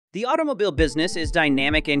The automobile business is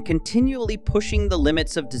dynamic and continually pushing the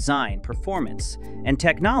limits of design, performance, and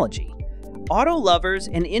technology. Auto lovers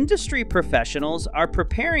and industry professionals are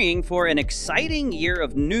preparing for an exciting year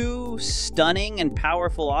of new, stunning, and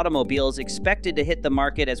powerful automobiles expected to hit the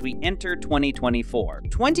market as we enter 2024.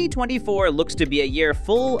 2024 looks to be a year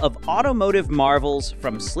full of automotive marvels,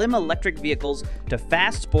 from slim electric vehicles to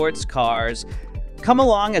fast sports cars. Come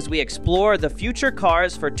along as we explore the future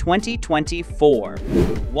cars for 2024.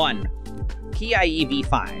 1. Kia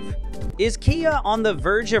EV5. Is Kia on the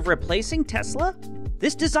verge of replacing Tesla?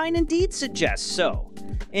 This design indeed suggests so.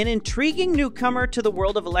 An intriguing newcomer to the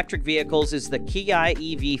world of electric vehicles is the Kia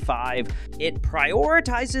EV5. It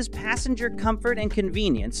prioritizes passenger comfort and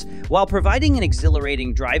convenience while providing an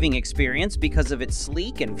exhilarating driving experience because of its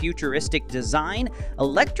sleek and futuristic design,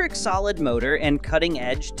 electric solid motor, and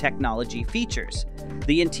cutting-edge technology features.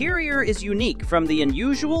 The interior is unique, from the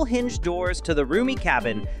unusual hinged doors to the roomy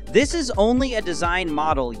cabin. This is only a design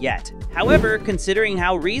model yet. However, considering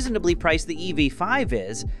how reasonably priced the EV5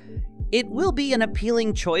 is, it will be an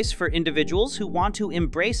appealing choice for individuals who want to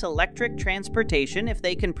embrace electric transportation if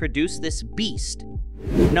they can produce this beast.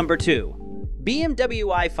 Number 2. BMW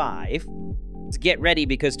i5. Get ready,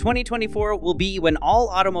 because 2024 will be when all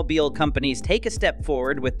automobile companies take a step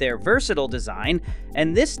forward with their versatile design,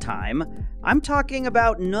 and this time, I'm talking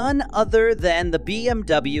about none other than the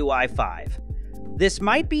BMW i5. This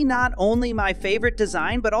might be not only my favorite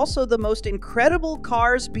design, but also the most incredible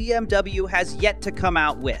cars BMW has yet to come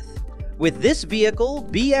out with. With this vehicle,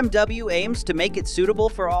 BMW aims to make it suitable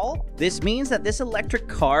for all. This means that this electric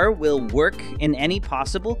car will work in any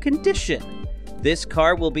possible condition. This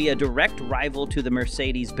car will be a direct rival to the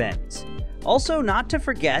Mercedes-Benz. Also, not to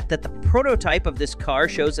forget that the prototype of this car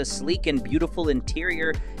shows a sleek and beautiful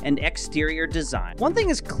interior and exterior design. One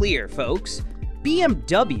thing is clear, folks.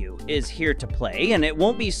 BMW is here to play, and it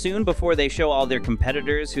won't be soon before they show all their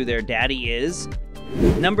competitors who their daddy is.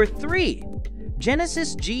 Number 3.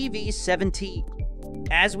 Genesis GV70.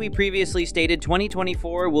 As we previously stated,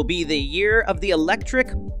 2024 will be the year of the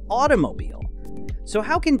electric automobile. So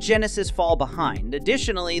how can Genesis fall behind?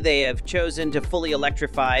 Additionally, they have chosen to fully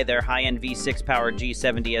electrify their high-end V6-powered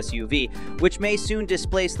G70 SUV, which may soon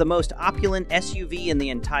displace the most opulent SUV in the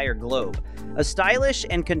entire globe. A stylish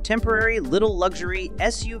and contemporary little luxury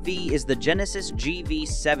SUV is the Genesis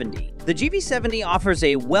GV70. The GV70 offers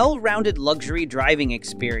a well-rounded luxury driving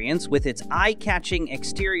experience with its eye-catching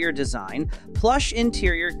exterior design, plush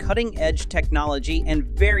interior, cutting-edge technology, and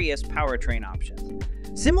various powertrain options.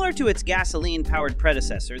 Similar to its gasoline-powered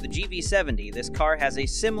predecessor, the GV70, this car has a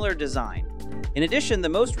similar design. In addition, the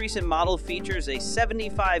most recent model features a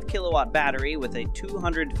 75-kilowatt battery with a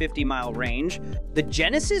 250-mile range. The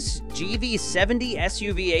Genesis GV70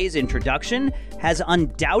 SUV's introduction has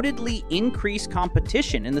undoubtedly increased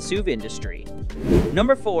competition in the SUV industry.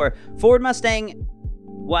 Number 4. Ford Mustang.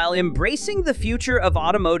 While embracing the future of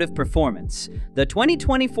automotive performance, the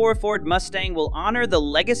 2024 Ford Mustang will honor the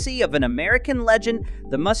legacy of an American legend.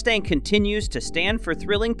 The Mustang continues to stand for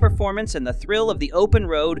thrilling performance and the thrill of the open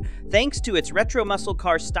road, thanks to its retro muscle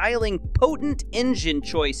car styling, potent engine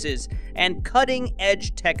choices, and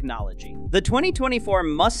cutting-edge technology. The 2024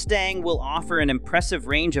 Mustang will offer an impressive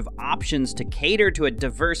range of options to cater to a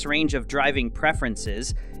diverse range of driving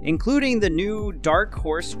preferences, including the new Dark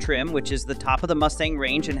Horse trim, which is the top of the Mustang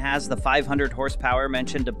range and has the 500 horsepower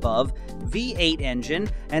mentioned above, V8 engine,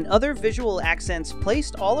 and other visual accents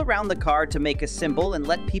placed all around the car to make a symbol and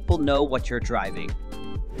let people know what you're driving.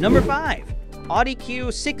 Number 5. Audi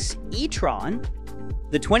Q6 e-tron.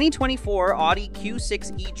 The 2024 Audi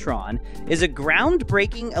Q6 e-tron is a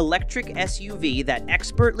groundbreaking electric SUV that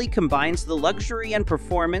expertly combines the luxury and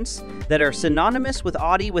performance that are synonymous with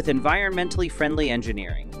Audi with environmentally friendly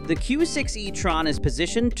engineering. The Q6 e-tron is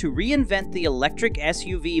positioned to reinvent the electric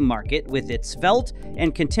SUV market with its svelte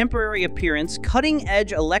and contemporary appearance,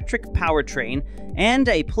 cutting-edge electric powertrain, and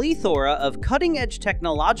a plethora of cutting-edge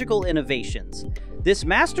technological innovations. This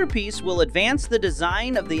masterpiece will advance the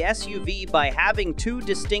design of the SUV by having 2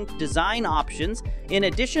 distinct design options, in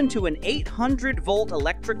addition to an 800-volt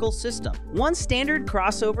electrical system. One standard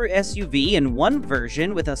crossover SUV and one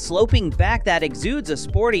version with a sloping back that exudes a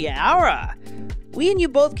sporty aura. We and you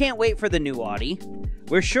both can't wait for the new Audi.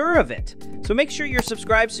 We're sure of it. So make sure you're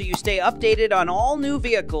subscribed so you stay updated on all new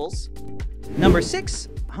vehicles. Number 6.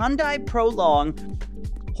 Hyundai Prolong.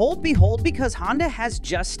 Hold behold, because Honda has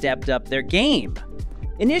just stepped up their game.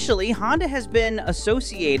 Initially, Honda has been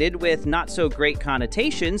associated with not-so-great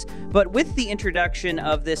connotations, but with the introduction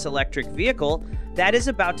of this electric vehicle, That is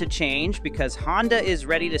about to change because Honda is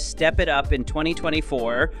ready to step it up in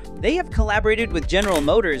 2024. They have collaborated with General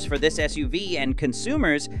Motors for this SUV, and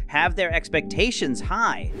consumers have their expectations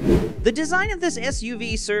high. The design of this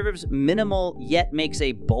SUV serves minimal yet makes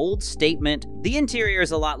a bold statement. The interior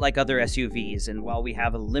is a lot like other SUVs, and while we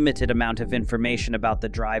have a limited amount of information about the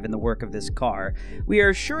drive and the work of this car, we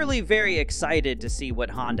are surely very excited to see what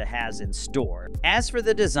Honda has in store. As for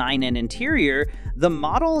the design and interior, the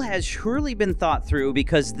model has surely been thought through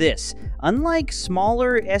because this, unlike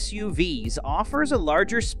smaller SUVs, offers a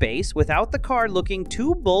larger space without the car looking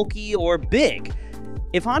too bulky or big.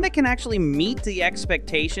 If Honda can actually meet the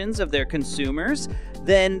expectations of their consumers,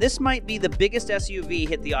 then this might be the biggest SUV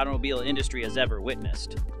hit the automobile industry has ever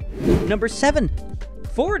witnessed. Number 7.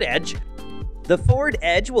 Ford Edge. The Ford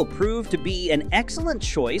Edge will prove to be an excellent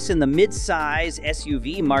choice in the mid-size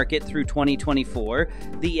SUV market through 2024.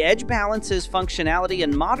 The Edge balances functionality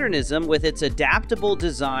and modernism with its adaptable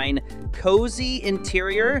design, cozy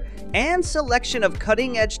interior, and selection of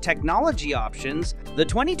cutting-edge technology options. The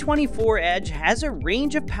 2024 Edge has a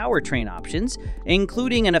range of powertrain options,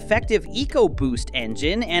 including an effective EcoBoost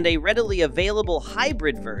engine and a readily available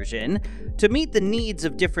hybrid version to meet the needs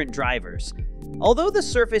of different drivers. Although the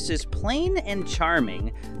surface is plain and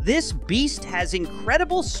charming, this beast has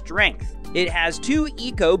incredible strength. It has two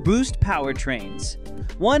EcoBoost powertrains.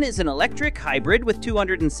 One is an electric hybrid with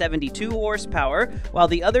 272 horsepower, while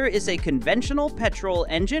the other is a conventional petrol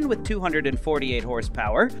engine with 248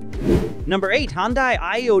 horsepower. Number 8. Hyundai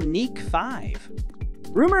Ioniq 5.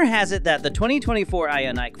 Rumor has it that the 2024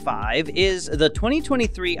 Ioniq 5 is the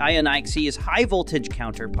 2023 Ioniq C's high-voltage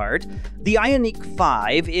counterpart. The Ioniq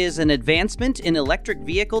 5 is an advancement in electric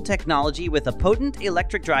vehicle technology with a potent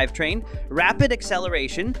electric drivetrain, rapid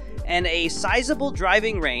acceleration, and a sizable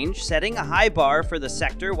driving range, setting a high bar for the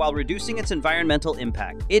sector while reducing its environmental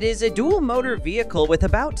impact. It is a dual-motor vehicle with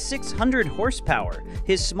about 600 horsepower.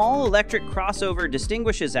 His small electric crossover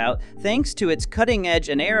distinguishes out thanks to its cutting-edge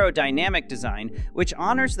and aerodynamic design, which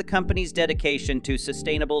honors the company's dedication to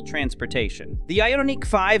sustainable transportation. The Ioniq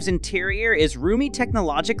 5's interior is roomy,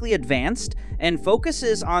 technologically advanced, and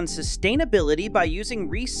focuses on sustainability by using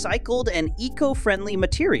recycled and eco-friendly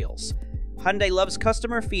materials. Hyundai loves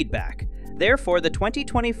customer feedback. Therefore, the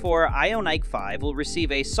 2024 Ioniq 5 will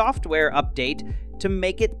receive a software update to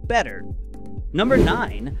make it better. Number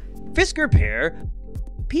 9. Fisker Pear.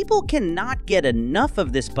 People cannot get enough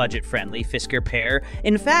of this budget-friendly Fisker Pear.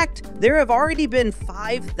 In fact, there have already been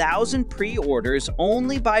 5,000 pre-orders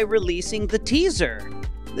only by releasing the teaser.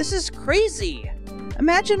 This is crazy.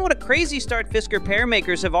 Imagine what a crazy start Fisker Pear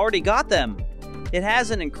makers have already got them. It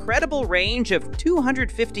has an incredible range of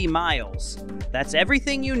 250 miles. That's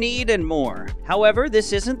everything you need and more. However,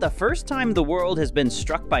 this isn't the first time the world has been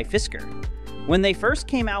struck by Fisker. When they first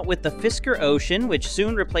came out with the Fisker Ocean, which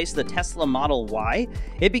soon replaced the Tesla Model Y,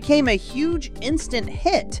 it became a huge instant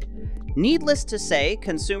hit. Needless to say,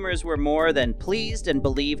 consumers were more than pleased and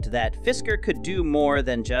believed that Fisker could do more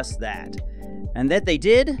than just that. And that they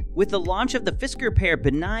did, with the launch of the Fisker Pear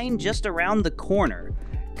benign just around the corner.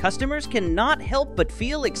 Customers cannot help but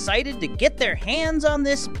feel excited to get their hands on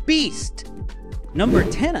this beast. Number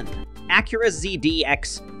 10. Acura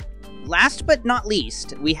ZDX. Last but not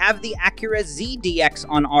least, we have the Acura ZDX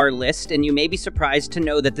on our list, and you may be surprised to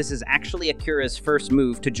know that this is actually Acura's first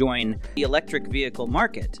move to join the electric vehicle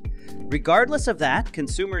market. Regardless of that,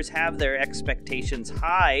 consumers have their expectations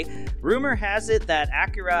high. Rumor has it that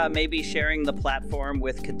Acura may be sharing the platform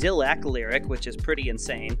with Cadillac Lyriq, which is pretty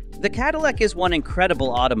insane. The Cadillac is one incredible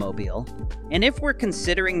automobile, and if we're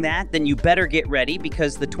considering that, then you better get ready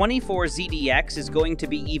because the 24 ZDX is going to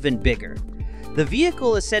be even bigger. The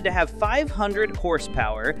vehicle is said to have 500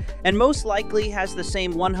 horsepower and most likely has the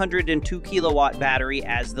same 102 kilowatt battery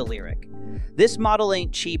as the Lyriq. This model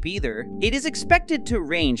ain't cheap either. It is expected to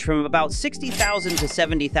range from about $60,000 to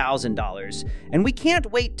 $70,000, and we can't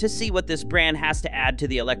wait to see what this brand has to add to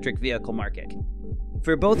the electric vehicle market.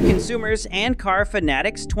 For both consumers and car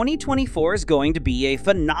fanatics, 2024 is going to be a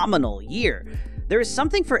phenomenal year. There is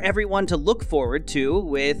something for everyone to look forward to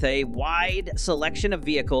with a wide selection of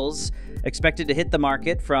vehicles expected to hit the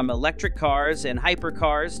market, from electric cars and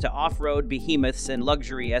hypercars to off-road behemoths and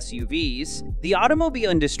luxury SUVs. The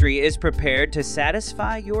automobile industry is prepared to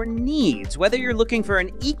satisfy your needs, whether you're looking for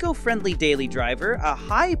an eco-friendly daily driver, a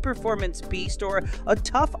high-performance beast, or a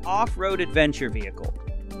tough off-road adventure vehicle.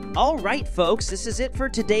 Alright folks, this is it for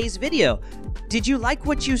today's video. Did you like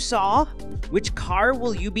what you saw? Which car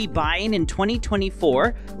will you be buying in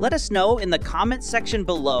 2024? Let us know in the comment section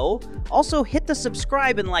below. Also hit the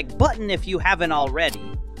subscribe and like button if you haven't already.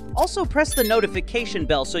 Also, press the notification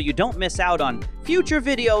bell so you don't miss out on future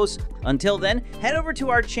videos. Until then, head over to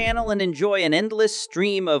our channel and enjoy an endless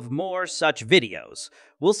stream of more such videos.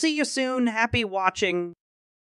 We'll see you soon. Happy watching.